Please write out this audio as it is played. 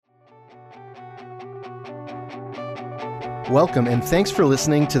Welcome and thanks for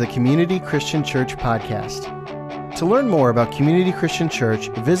listening to the Community Christian Church podcast. To learn more about Community Christian Church,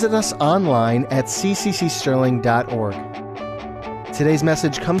 visit us online at cccsterling.org. Today's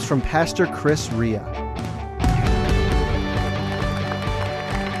message comes from Pastor Chris Ria.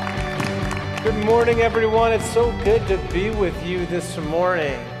 Good morning, everyone. It's so good to be with you this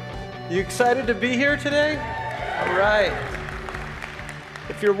morning. You excited to be here today? All right.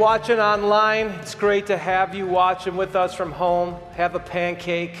 If you're watching online, it's great to have you watching with us from home. Have a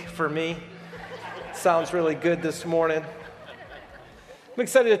pancake for me. Sounds really good this morning. I'm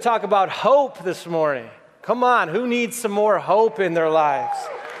excited to talk about hope this morning. Come on, who needs some more hope in their lives?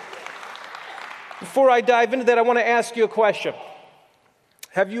 Before I dive into that, I want to ask you a question.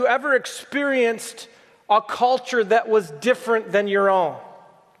 Have you ever experienced a culture that was different than your own?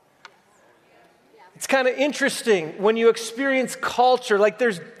 It's kind of interesting when you experience culture, like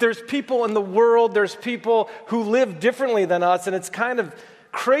there's people in the world, there's people who live differently than us, and it's kind of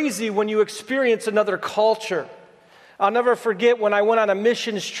crazy when you experience another culture. I'll never forget when I went on a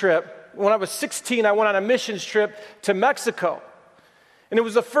missions trip. When I was 16, I went on a missions trip to Mexico. And it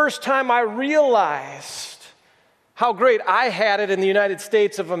was the first time I realized how great I had it in the United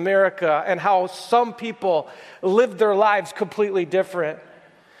States of America and how some people lived their lives completely different.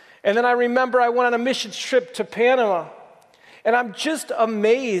 And then I remember I went on a missions trip to Panama, and I'm just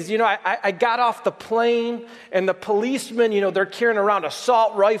amazed. You know, I got off the plane, and the policemen, they're carrying around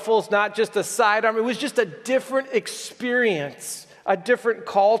assault rifles, not just a sidearm. It was just a different experience, a different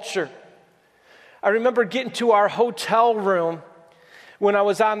culture. I remember getting to our hotel room when I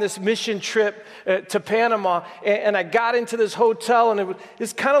was on this mission trip to Panama, and I got into this hotel, and it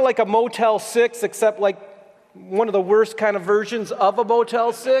was kind of like a Motel 6, except like one of the worst kind of versions of a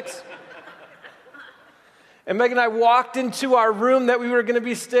Motel 6. And Meg and I walked into our room that we were going to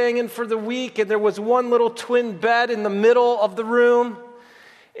be staying in for the week, and there was one little twin bed in the middle of the room,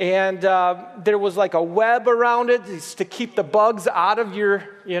 and there was like a web around it to keep the bugs out of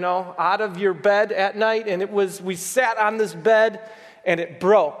your bed at night. And we sat on this bed, and it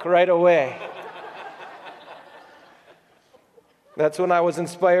broke right away. That's when I was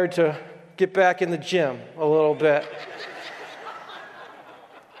inspired to get back in the gym a little bit.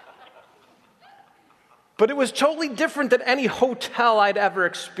 But it was totally different than any hotel I'd ever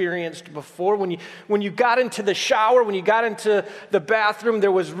experienced before. When you got into the shower, when you got into the bathroom,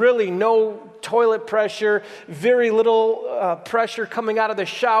 there was really no toilet pressure, very little pressure coming out of the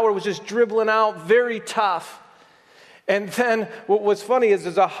shower. It was just dribbling out, very tough. And then what was funny is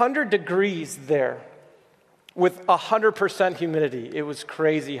there's 100 degrees there with 100% humidity. It was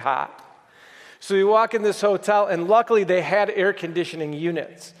crazy hot. So we walk in this hotel, and luckily they had air conditioning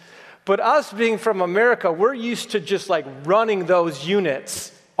units. But us being from America, we're used to just like running those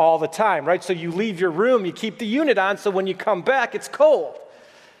units all the time, right? So you leave your room, you keep the unit on, so when you come back, it's cold.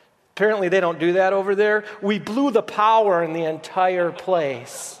 Apparently they don't do that over there. We blew the power in the entire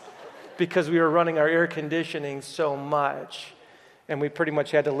place because we were running our air conditioning so much. And we pretty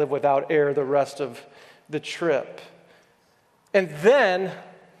much had to live without air the rest of the trip. And then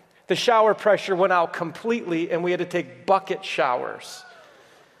the shower pressure went out completely, and we had to take bucket showers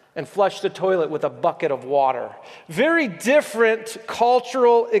and flush the toilet with a bucket of water. Very different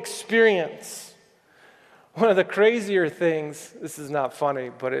cultural experience. One of the crazier things, this is not funny,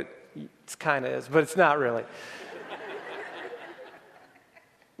 but it kind of is, but it's not really,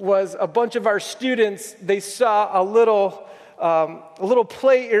 was a bunch of our students, they saw a little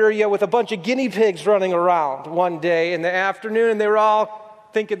play area with a bunch of guinea pigs running around one day in the afternoon, and they were all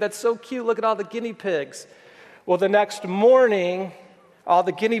thinking, that's so cute, look at all the guinea pigs. Well, the next morning, all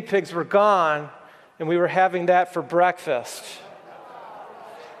the guinea pigs were gone, and we were having that for breakfast.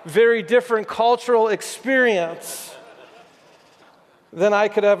 Very different cultural experience than I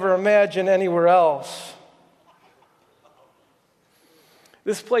could ever imagine anywhere else.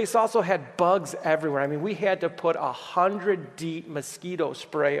 This place also had bugs everywhere. I mean, we had to put 100 deep mosquito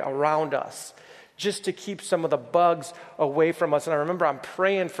spray around us just to keep some of the bugs away from us. And I remember I'm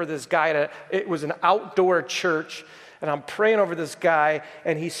praying for this guy. It was an outdoor church, and I'm praying over this guy,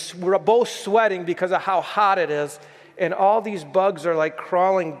 and we're both sweating because of how hot it is, and all these bugs are like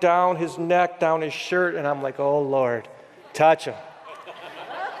crawling down his neck, down his shirt, and I'm like, oh, Lord, touch him.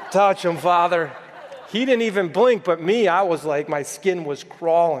 Touch him, Father. He didn't even blink, but me, I was like, my skin was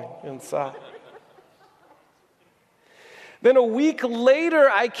crawling inside. Then a week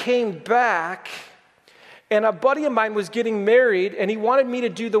later, I came back, and a buddy of mine was getting married, and he wanted me to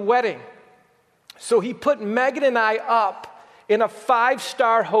do the wedding. So he put Megan and I up in a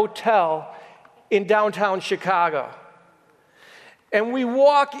 5-star hotel in downtown Chicago. And we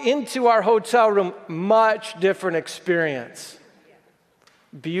walk into our hotel room, much different experience.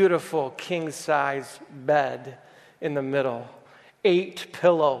 Beautiful king-size bed in the middle, 8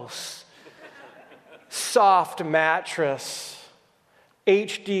 pillows, soft mattress,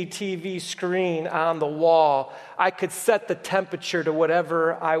 HD TV screen on the wall. I could set the temperature to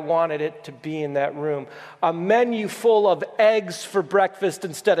whatever I wanted it to be in that room. A menu full of eggs for breakfast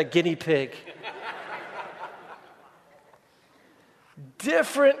instead of guinea pig.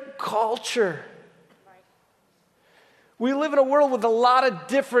 Different culture. We live in a world with a lot of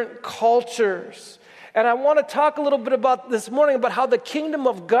different cultures. And I want to talk a little bit about this morning about how the kingdom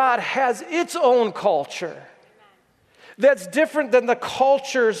of God has its own culture that's different than the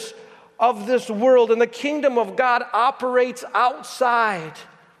cultures of this world. And the kingdom of God operates outside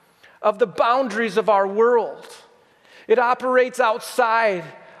of the boundaries of our world. It operates outside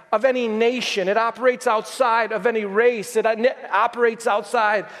of any nation. It operates outside of any race. It operates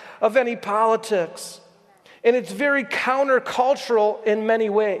outside of any politics. And it's very countercultural in many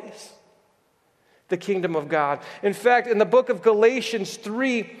ways, the kingdom of God. In fact, in the book of Galatians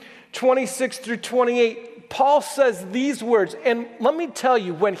 3:26 through 28, Paul says these words. And let me tell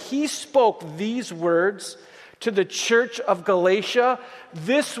you, when he spoke these words to the church of Galatia,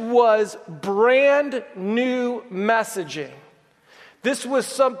 this was brand new messaging. This was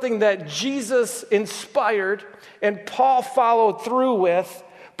something that Jesus inspired and Paul followed through with,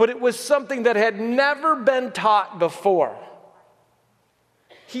 but it was something that had never been taught before.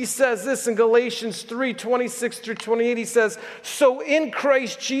 He says this in Galatians 3:26 through 28. He says, "So in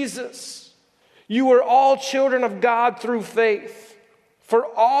Christ Jesus, you are all children of God through faith. For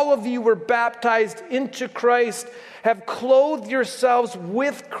all of you were baptized into Christ, have clothed yourselves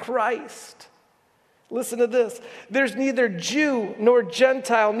with Christ." Listen to this. "There's neither Jew nor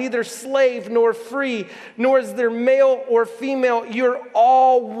Gentile, neither slave nor free, nor is there male or female. You're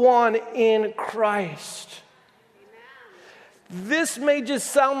all one in Christ." This may just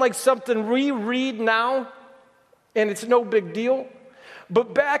sound like something we read now, and it's no big deal.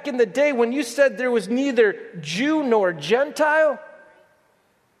 But back in the day when you said there was neither Jew nor Gentile,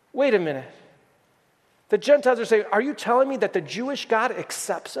 wait a minute. The Gentiles are saying, are you telling me that the Jewish God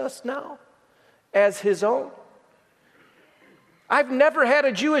accepts us now as his own? I've never had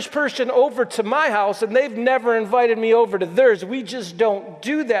a Jewish person over to my house, and they've never invited me over to theirs. We just don't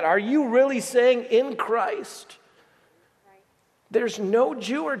do that. Are you really saying in Christ there's no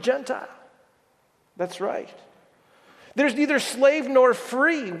Jew or Gentile? That's right. There's neither slave nor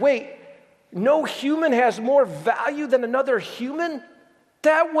free. Wait, no human has more value than another human?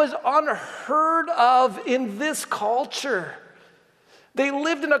 That was unheard of in this culture. They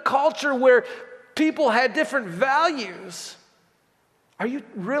lived in a culture where people had different values. Are you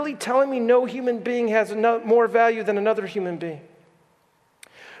really telling me no human being has more value than another human being?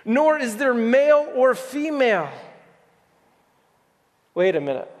 Nor is there male or female. Wait a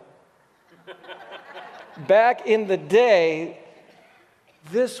minute. Back in the day,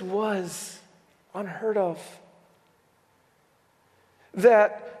 this was unheard of.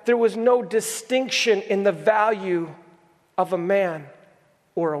 That there was no distinction in the value of a man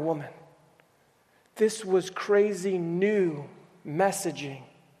or a woman. This was crazy new messaging.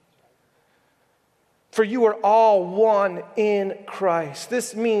 For you are all one in Christ.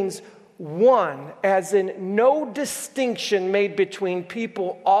 This means one, as in no distinction made between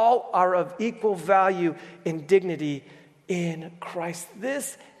people. All are of equal value and dignity in Christ.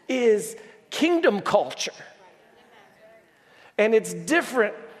 This is kingdom culture. And it's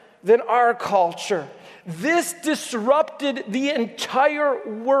different than our culture. This disrupted the entire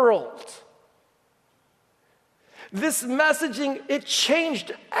world. This messaging, it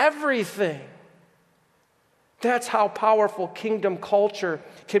changed everything. That's how powerful kingdom culture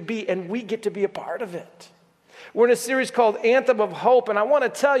can be, and we get to be a part of it. We're in a series called Anthem of Hope, and I want to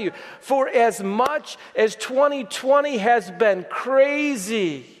tell you, for as much as 2020 has been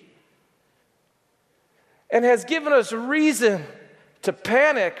crazy and has given us reason to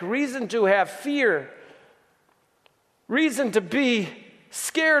panic, reason to have fear, reason to be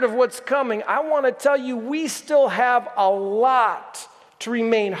scared of what's coming, I want to tell you we still have a lot to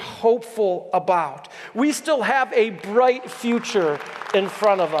remain hopeful about. We still have a bright future in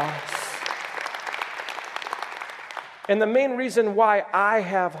front of us. And the main reason why I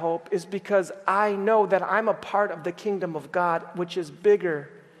have hope is because I know that I'm a part of the kingdom of God, which is bigger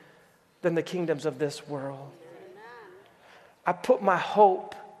than the kingdoms of this world. I put my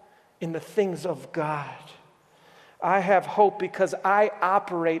hope in the things of God. I have hope because I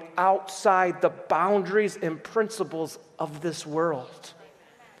operate outside the boundaries and principles of this world.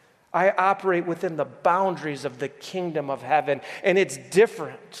 I operate within the boundaries of the kingdom of heaven, and it's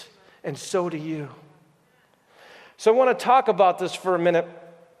different, and so do you. So I want to talk about this for a minute.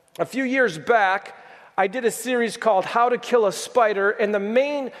 A few years back, I did a series called How to Kill a Spider, and the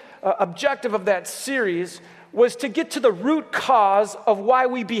main objective of that series was to get to the root cause of why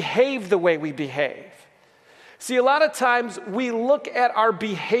we behave the way we behave. See, a lot of times we look at our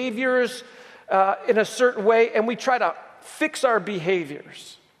behaviors in a certain way, and we try to fix our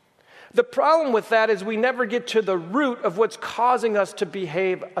behaviors. The problem with that is we never get to the root of what's causing us to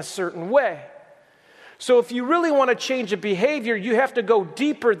behave a certain way. So if you really want to change a behavior, you have to go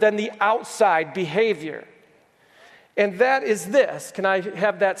deeper than the outside behavior. And that is this. Can I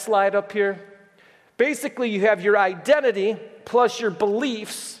have that slide up here? Basically, you have your identity plus your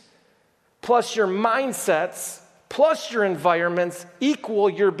beliefs plus your mindsets plus your environments equal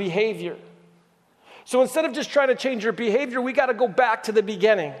your behavior. So instead of just trying to change your behavior, we got to go back to the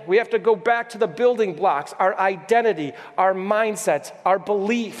beginning. We have to go back to the building blocks, our identity, our mindsets, our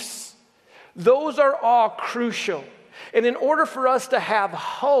beliefs. Those are all crucial. And in order for us to have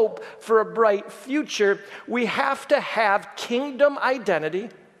hope for a bright future, we have to have kingdom identity,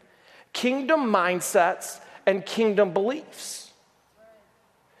 kingdom mindsets, and kingdom beliefs.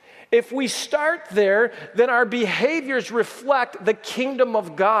 If we start there, then our behaviors reflect the kingdom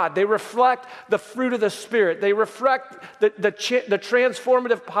of God. They reflect the fruit of the Spirit. They reflect the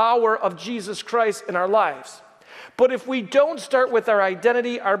transformative power of Jesus Christ in our lives. But if we don't start with our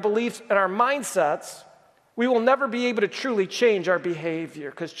identity, our beliefs, and our mindsets, we will never be able to truly change our behavior,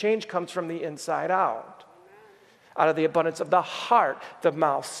 because change comes from the inside out. Out of the abundance of the heart, the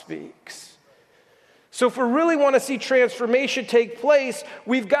mouth speaks. So if we really want to see transformation take place,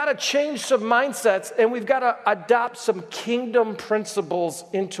 we've got to change some mindsets, and we've got to adopt some kingdom principles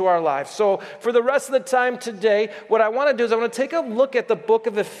into our lives. So for the rest of the time today, what I want to do is I want to take a look at the book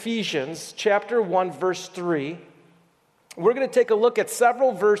of Ephesians, chapter 1, verse 3. We're going to take a look at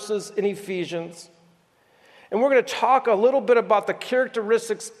several verses in Ephesians, and we're going to talk a little bit about the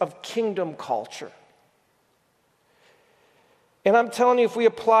characteristics of kingdom culture. And I'm telling you, if we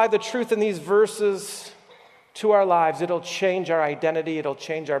apply the truth in these verses to our lives, it'll change our identity, it'll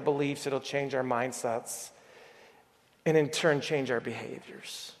change our beliefs, it'll change our mindsets, and in turn change our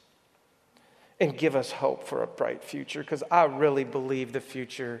behaviors and give us hope for a bright future, because I really believe the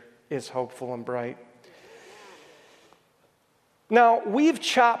future is hopeful and bright. Now, we've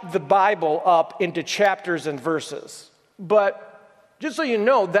chopped the Bible up into chapters and verses, but just so you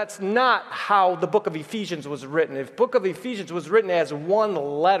know, that's not how the book of Ephesians was written. The book of Ephesians was written as one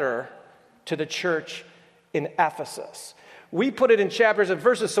letter to the church in Ephesus. We put it in chapters and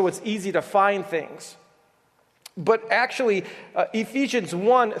verses so it's easy to find things. But actually, Ephesians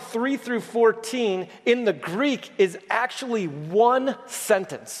 1, 3 through 14 in the Greek is actually one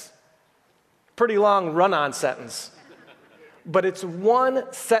sentence. Pretty long run-on sentence. But it's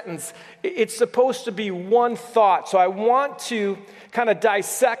one sentence. It's supposed to be one thought. So I want to kind of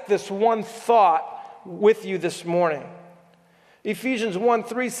dissect this one thought with you this morning. Ephesians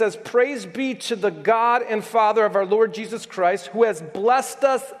 1:3 says, "Praise be to the God and Father of our Lord Jesus Christ, who has blessed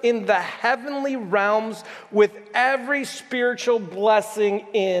us in the heavenly realms with every spiritual blessing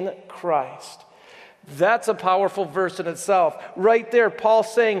in Christ." That's a powerful verse in itself. Right there,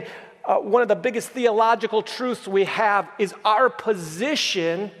 Paul's saying, one of the biggest theological truths we have is our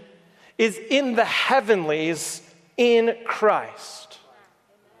position is in the heavenlies in Christ.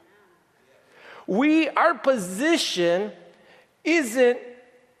 Our position isn't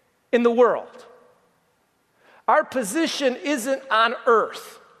in the world. Our position isn't on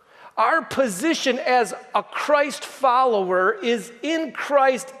earth. Our position as a Christ follower is in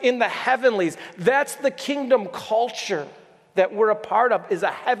Christ in the heavenlies. That's the kingdom culture that we're a part of, is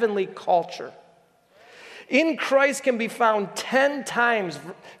a heavenly culture. In Christ can be found 10 times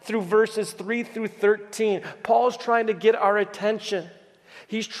through verses 3 through 13. Paul's trying to get our attention.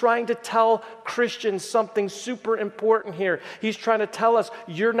 He's trying to tell Christians something super important here. He's trying to tell us,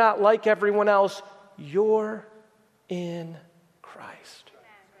 you're not like everyone else. You're in Christ.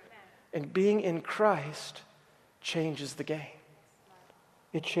 And being in Christ changes the game.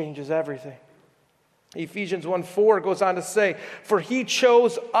 It changes everything. Ephesians 1:4 goes on to say, "For he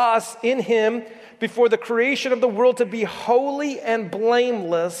chose us in him before the creation of the world to be holy and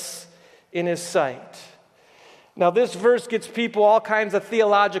blameless in his sight." Now, this verse gets people all kinds of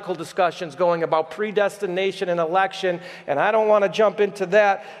theological discussions going about predestination and election, and I don't want to jump into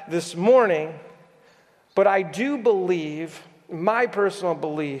that this morning, but I do believe, my personal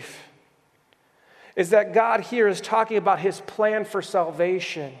belief, is that God here is talking about his plan for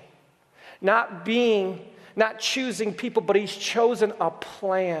salvation. Not being not choosing people, but he's chosen a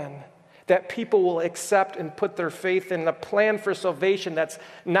plan that people will accept and put their faith in, a plan for salvation that's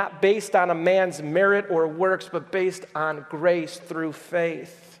not based on a man's merit or works, but based on grace through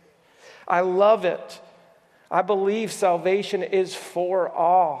faith. I love it. I believe salvation is for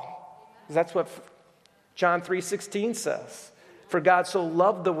all. That's what John 3:16 says. For God so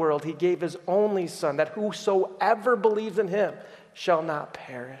loved the world, he gave his only Son, that whosoever believes in him shall not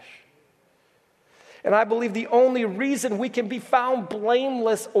perish. And I believe the only reason we can be found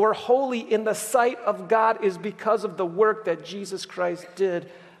blameless or holy in the sight of God is because of the work that Jesus Christ did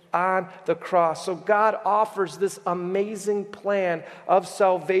on the cross. So God offers this amazing plan of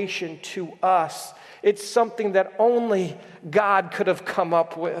salvation to us. It's something that only God could have come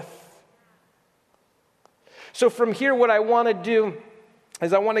up with. So from here, what I want to do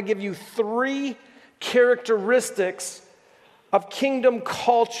is I want to give you 3 characteristics of kingdom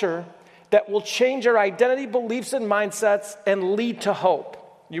culture that will change our identity, beliefs, and mindsets and lead to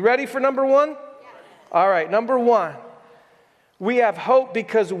hope. You ready for number 1? Yeah. All right, number 1. We have hope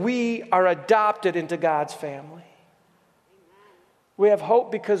because we are adopted into God's family. We have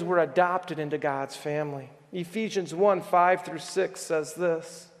hope because we're adopted into God's family. Ephesians 1:5-6 says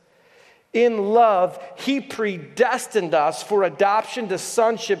this. In love, he predestined us for adoption to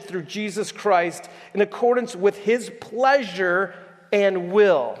sonship through Jesus Christ in accordance with his pleasure and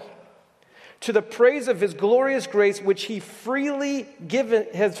will, to the praise of his glorious grace, which he has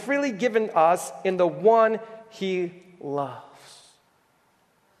freely given us in the one he loves.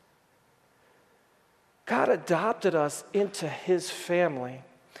 God adopted us into his family,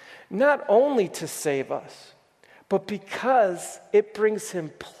 not only to save us, but because it brings him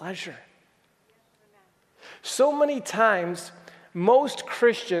pleasure. So many times, most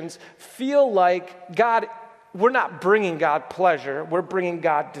Christians feel like we're not bringing God pleasure, we're bringing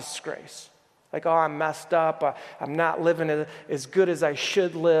God disgrace. Like, oh, I'm messed up, I'm not living as good as I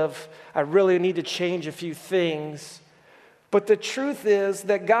should live, I really need to change a few things. But the truth is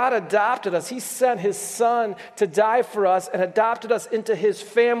that God adopted us. He sent his Son to die for us and adopted us into his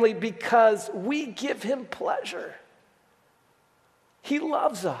family because we give him pleasure. He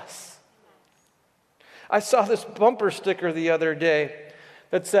loves us. I saw this bumper sticker the other day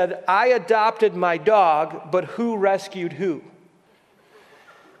that said, I adopted my dog, but who rescued who?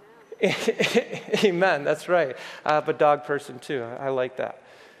 Amen, that's right. I'm a dog person too. I like that.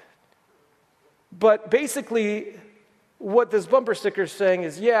 But basically, what this bumper sticker is saying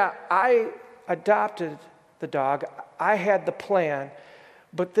is, yeah, I adopted the dog. I had the plan.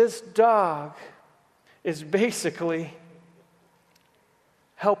 But this dog is basically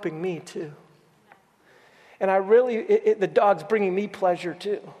helping me too. And the dog's bringing me pleasure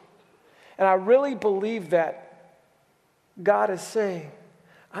too. And I really believe that God is saying,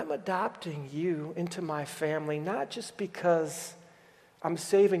 I'm adopting you into my family, not just because I'm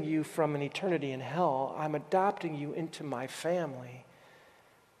saving you from an eternity in hell. I'm adopting you into my family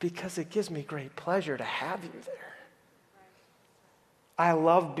because it gives me great pleasure to have you there. I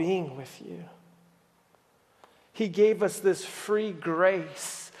love being with you. He gave us this free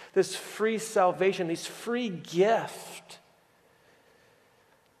grace, this free salvation, this free gift,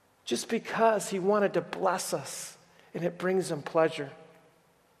 just because he wanted to bless us, and it brings him pleasure.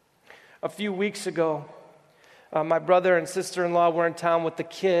 A few weeks ago, my brother and sister-in-law were in town with the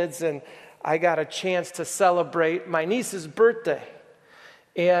kids, and I got a chance to celebrate my niece's birthday.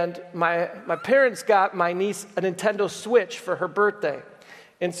 And my parents got my niece a Nintendo Switch for her birthday.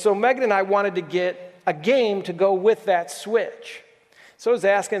 And so Megan and I wanted to get a game to go with that Switch. So I was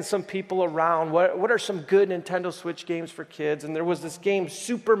asking some people around, what are some good Nintendo Switch games for kids? And there was this game,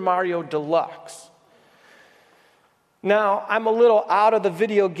 Super Mario Deluxe. Now, I'm a little out of the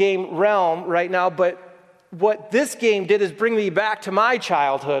video game realm right now, but what this game did is bring me back to my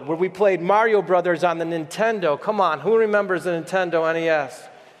childhood where we played Mario Brothers on the Nintendo. Come on, who remembers the Nintendo NES?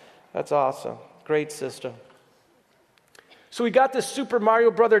 That's awesome. Great system. So we got this Super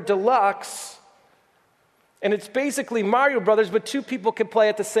Mario Brother Deluxe, and it's basically Mario Brothers, but 2 people can play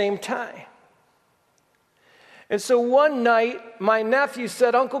at the same time. And so one night, my nephew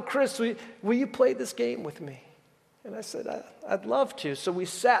said, Uncle Chris, will you play this game with me? And I said, I'd love to. So we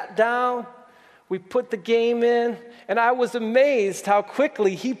sat down, we put the game in, and I was amazed how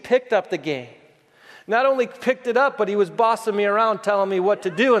quickly he picked up the game. Not only picked it up, but he was bossing me around telling me what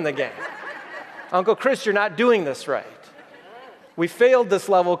to do in the game. Uncle Chris, you're not doing this right. We failed this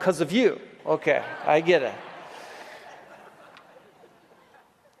level because of you. Okay, I get it.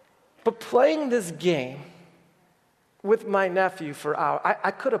 But playing this game with my nephew for hours, I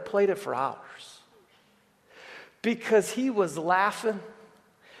could have played it for hours. Because he was laughing.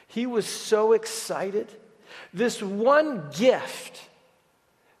 He was so excited. This one gift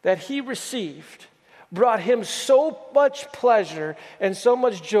that he received brought him so much pleasure and so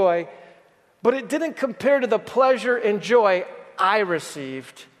much joy, but it didn't compare to the pleasure and joy I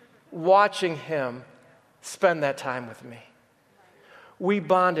received watching him spend that time with me. We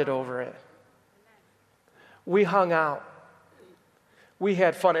bonded over it. We hung out. We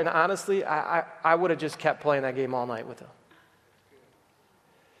had fun. And honestly, I would have just kept playing that game all night with him.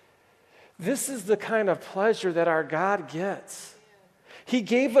 This is the kind of pleasure that our God gets. He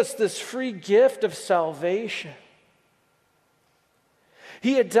gave us this free gift of salvation.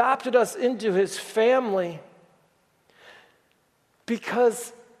 He adopted us into his family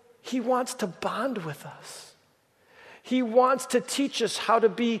because he wants to bond with us. He wants to teach us how to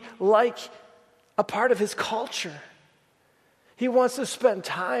be like a part of his culture. He wants to spend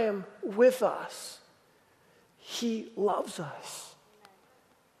time with us. He loves us.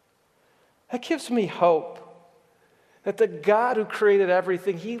 That gives me hope that the God who created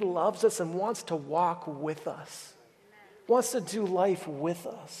everything, he loves us and wants to walk with us, wants to do life with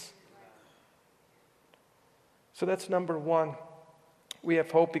us. So that's number one. We have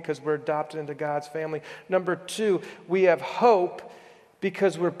hope because we're adopted into God's family. Number two, we have hope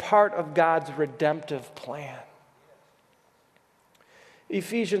because we're part of God's redemptive plan.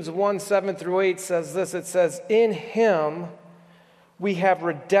 Ephesians 1:7-8 says this. It says, "In him we have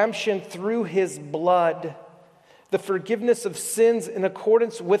redemption through his blood, the forgiveness of sins in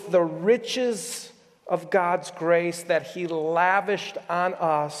accordance with the riches of God's grace that he lavished on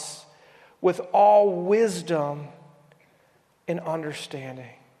us with all wisdom and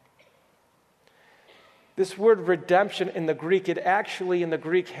understanding." This word redemption in the Greek, it actually in the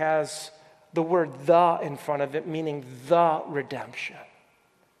Greek has the word "the" in front of it, meaning the redemption,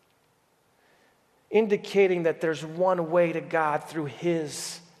 indicating that there's one way to God through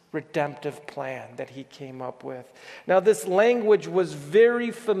his redemptive plan that he came up with. Now, this language was very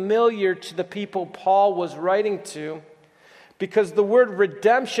familiar to the people Paul was writing to because the word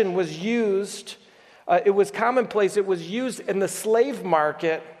redemption was used, it was commonplace, it was used in the slave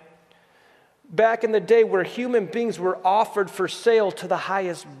market back in the day where human beings were offered for sale to the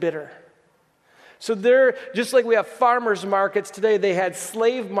highest bidder. So there, just like we have farmers markets today, they had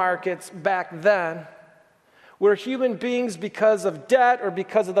slave markets back then where human beings, because of debt or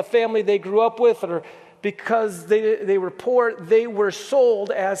because of the family they grew up with or because they were poor, they were sold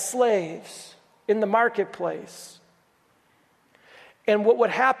as slaves in the marketplace. And what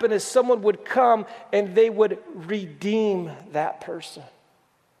would happen is someone would come and they would redeem that person.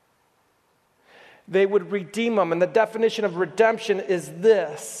 They would redeem them. And the definition of redemption is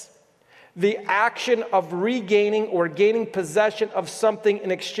this: the action of regaining or gaining possession of something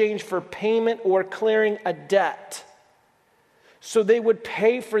in exchange for payment or clearing a debt. So they would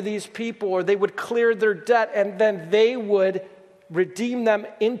pay for these people or they would clear their debt and then they would redeem them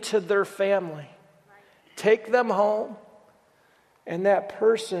into their family. Take them home, and that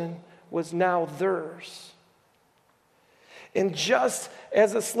person was now theirs. And just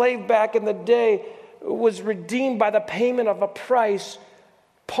as a slave back in the day was redeemed by the payment of a price,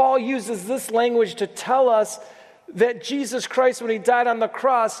 Paul uses this language to tell us that Jesus Christ, when he died on the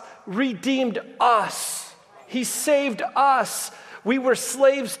cross, redeemed us. He saved us. We were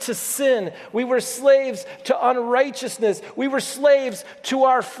slaves to sin. We were slaves to unrighteousness. We were slaves to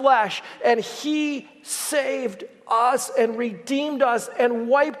our flesh. And he saved us and redeemed us and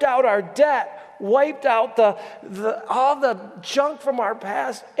wiped out our debt, wiped out all the junk from our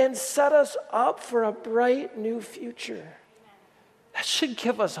past, and set us up for a bright new future. That should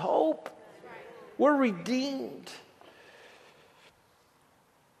give us hope. We're redeemed.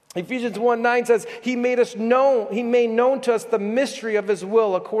 Ephesians 1:9 says, He made known to us the mystery of his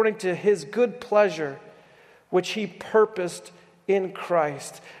will according to his good pleasure, which he purposed in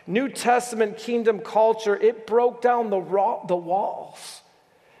Christ. New Testament kingdom culture, it broke down the walls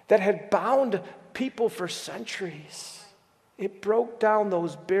that had bound people for centuries. It broke down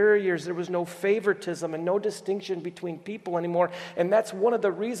those barriers. There was no favoritism and no distinction between people anymore. And that's one of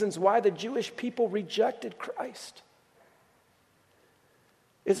the reasons why the Jewish people rejected Christ.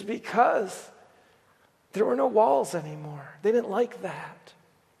 It's because there were no walls anymore. They didn't like that.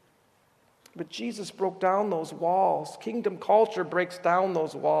 But Jesus broke down those walls. Kingdom culture breaks down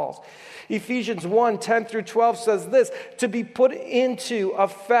those walls. Ephesians 1:10-12 says this: to be put into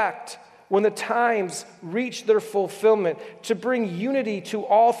effect when the times reach their fulfillment, to bring unity to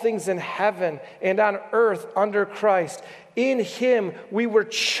all things in heaven and on earth under Christ. In him we were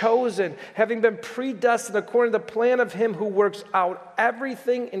chosen, having been predestined according to the plan of him who works out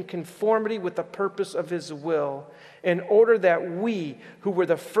everything in conformity with the purpose of his will, in order that we, who were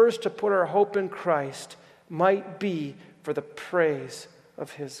the first to put our hope in Christ, might be for the praise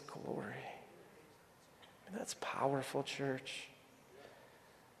of his glory. And that's powerful, church.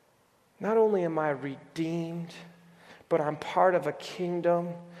 Not only am I redeemed, but I'm part of a kingdom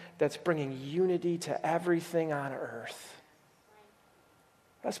that's bringing unity to everything on earth.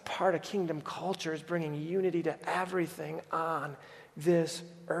 That's part of kingdom culture, is bringing unity to everything on this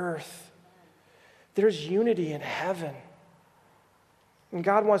earth. There's unity in heaven. And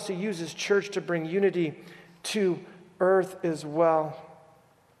God wants to use his church to bring unity to earth as well.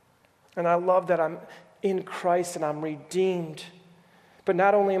 And I love that I'm in Christ and I'm redeemed. But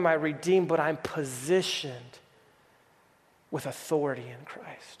not only am I redeemed, but I'm positioned with authority in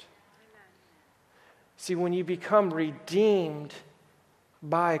Christ. See, when you become redeemed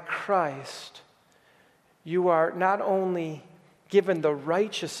by Christ, you are not only given the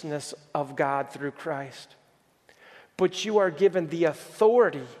righteousness of God through Christ, but you are given the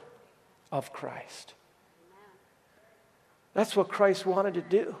authority of Christ. That's what Christ wanted to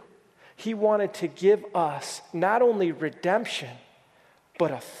do. He wanted to give us not only redemption, but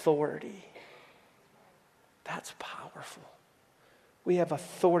authority. That's powerful. We have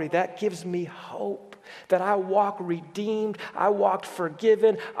authority. That gives me hope that I walk redeemed, I walked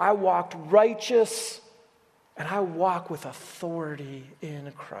forgiven, I walked righteous, and I walk with authority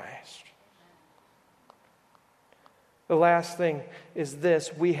in Christ. The last thing is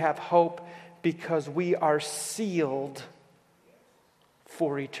this: we have hope because we are sealed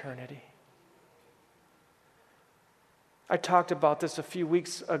for eternity. I talked about this a few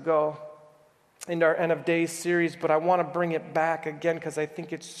weeks ago in our End of Days series, but I want to bring it back again because I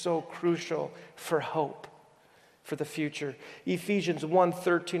think it's so crucial for hope for the future. Ephesians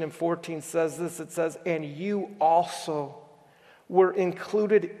 1:13 and 14 says this. It says, "And you also were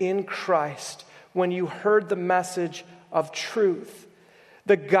included in Christ when you heard the message of truth,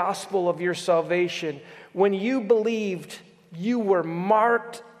 the gospel of your salvation. When you believed, you were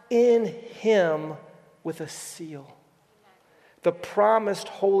marked in him with a seal, the promised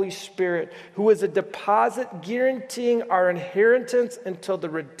Holy Spirit, who is a deposit guaranteeing our inheritance until the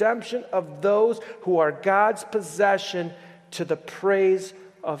redemption of those who are God's possession, to the praise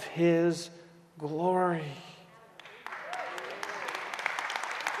of his glory."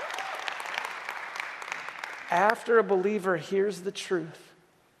 After a believer hears the truth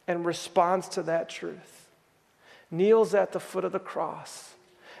and responds to that truth, kneels at the foot of the cross,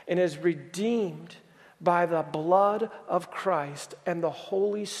 and is redeemed by the blood of Christ and the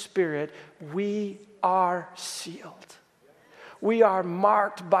Holy Spirit, we are sealed. We are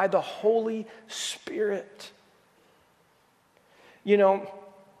marked by the Holy Spirit. You know,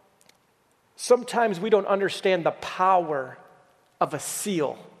 sometimes we don't understand the power of a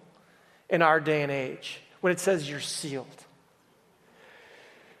seal in our day and age when it says you're sealed.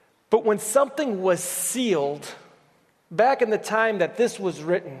 But when something was sealed, back in the time that this was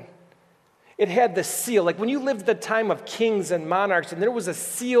written, it had the seal. Like when you lived the time of kings and monarchs and there was a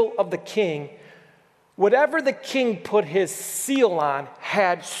seal of the king, whatever the king put his seal on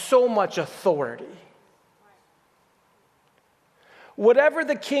had so much authority. Whatever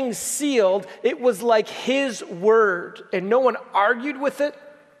the king sealed, it was like his word, and no one argued with it.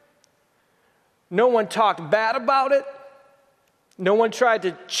 No one talked bad about it. No one tried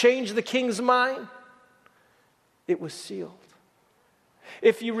to change the king's mind. It was sealed.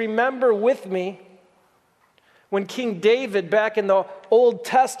 If you remember with me, when King David, back in the Old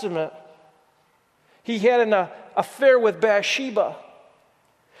Testament, he had an affair with Bathsheba.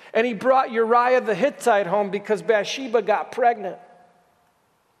 And he brought Uriah the Hittite home because Bathsheba got pregnant.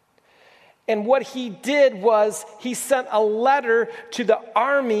 And what he did was he sent a letter to the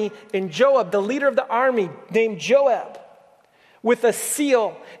army in Joab, the leader of the army named Joab, with a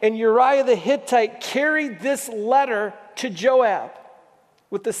seal. And Uriah the Hittite carried this letter to Joab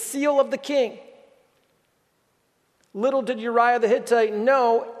with the seal of the king. Little did Uriah the Hittite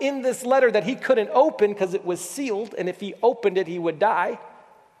know in this letter that he couldn't open because it was sealed, and if he opened it, he would die.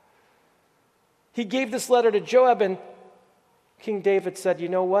 He gave this letter to Joab, and King David said, "You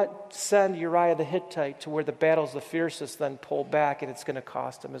know what? Send Uriah the Hittite to where the battle's the fiercest, then pull back, and it's going to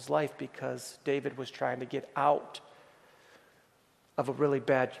cost him his life," because David was trying to get out of a really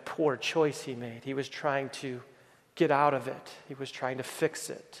bad, poor choice he made. He was trying to get out of it. He was trying to fix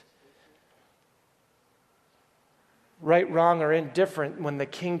it. Right, wrong, or indifferent, when the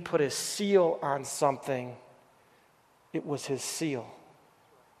king put his seal on something, it was his seal.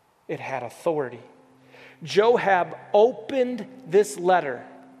 It had authority. Joab opened this letter,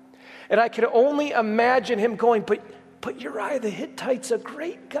 and I could only imagine him going, but Uriah the Hittite's a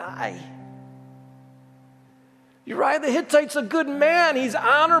great guy. Uriah the Hittite's a good man. He's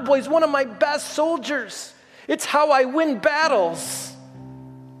honorable. He's one of my best soldiers. It's how I win battles.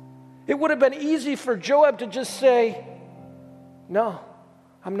 It would have been easy for Joab to just say, no,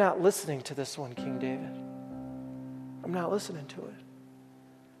 I'm not listening to this one, King David. I'm not listening to it.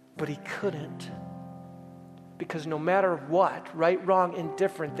 But he couldn't. Because no matter what, right, wrong,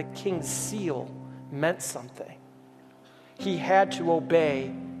 indifferent, the king's seal meant something. He had to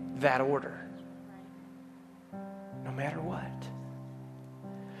obey that order. No matter what.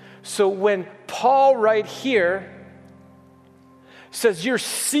 So when Paul right here says you're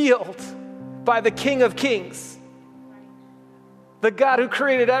sealed by the King of Kings, the God who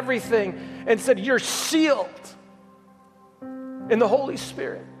created everything, and said you're sealed in the Holy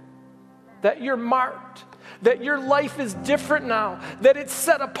Spirit, that you're marked, that your life is different now, that it's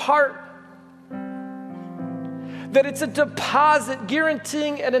set apart, that it's a deposit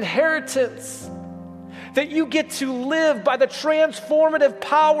guaranteeing an inheritance, that you get to live by the transformative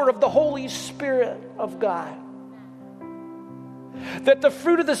power of the Holy Spirit of God. That the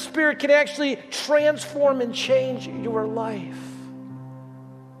fruit of the Spirit can actually transform and change your life.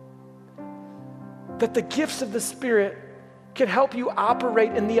 That the gifts of the Spirit can help you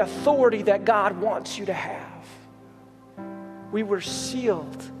operate in the authority that God wants you to have. We were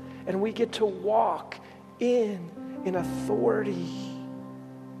sealed, and we get to walk in authority.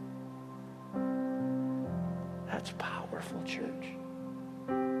 That's powerful, church.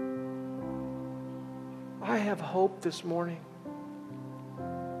 I have hope this morning.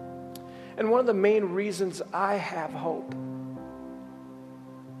 And one of the main reasons I have hope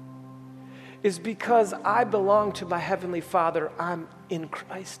is because I belong to my Heavenly Father. I'm in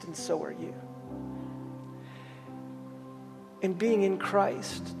Christ, and so are you. And being in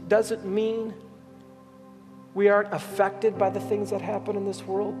Christ doesn't mean we aren't affected by the things that happen in this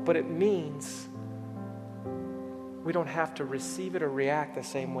world, but it means we don't have to receive it or react the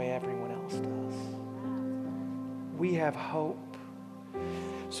same way everyone else does. We have hope.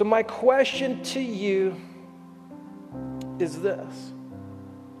 So my question to you is this.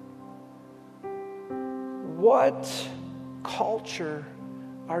 What culture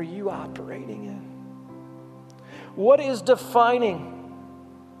are you operating in? What is defining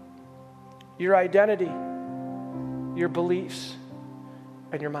your identity, your beliefs,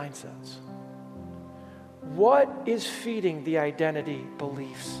 and your mindsets? What is feeding the identity,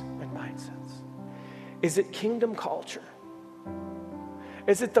 beliefs, and mindsets? Is it kingdom culture?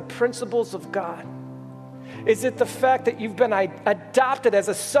 Is it the principles of God? Is it the fact that you've been adopted as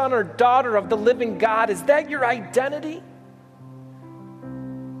a son or daughter of the living God? Is that your identity?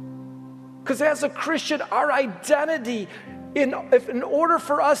 Because as a Christian, our identity, in order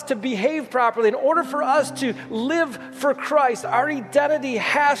for us to behave properly, in order for us to live for Christ, our identity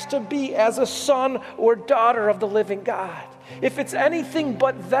has to be as a son or daughter of the living God. If it's anything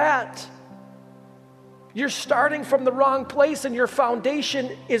but that, you're starting from the wrong place and your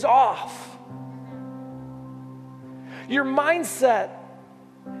foundation is off. Your mindset,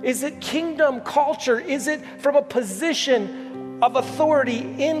 is it kingdom culture? Is it from a position of authority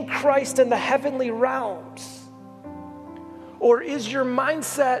in Christ in the heavenly realms? Or is your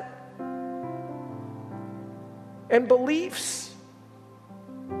mindset and beliefs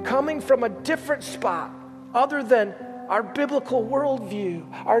coming from a different spot other than our biblical worldview,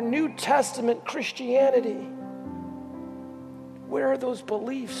 our New Testament Christianity? Where are those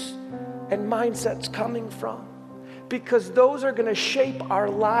beliefs and mindsets coming from? Because those are going to shape our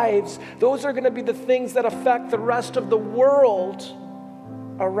lives. Those are going to be the things that affect the rest of the world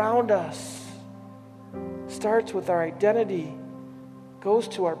around us. Starts with our identity, goes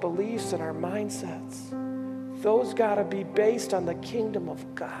to our beliefs and our mindsets. Those got to be based on the kingdom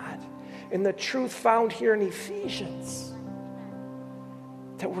of God and the truth found here in Ephesians.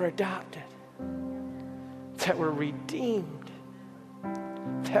 That we're adopted, that we're redeemed,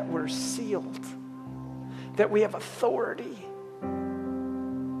 that we're sealed, that we have authority,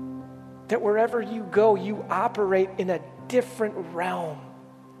 that wherever you go, you operate in a different realm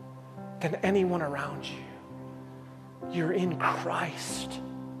than anyone around you. You're in Christ.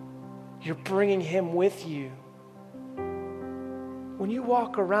 You're bringing Him with you. When you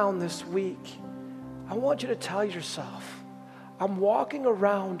walk around this week, I want you to tell yourself, I'm walking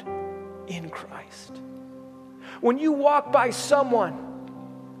around in Christ. When you walk by someone,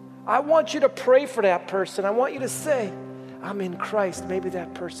 I want you to pray for that person. I want you to say, I'm in Christ. Maybe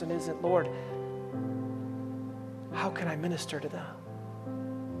that person isn't. Lord, how can I minister to them?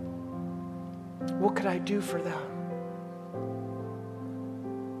 What could I do for them?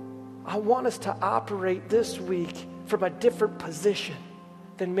 I want us to operate this week from a different position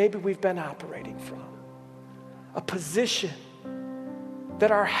than maybe we've been operating from. A position that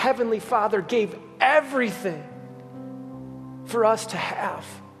our Heavenly Father gave everything for us to have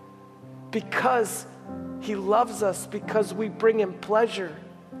because He loves us, because we bring Him pleasure,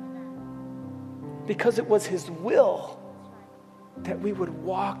 because it was His will that we would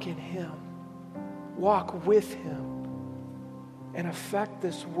walk in Him, walk with Him, and affect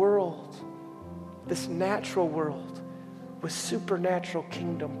this world, this natural world, with supernatural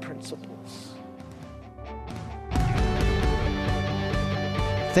kingdom principles.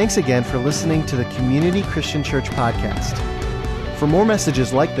 Thanks again for listening to the Community Christian Church podcast. For more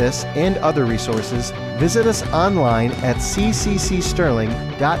messages like this and other resources, visit us online at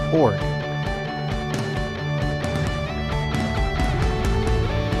cccsterling.org.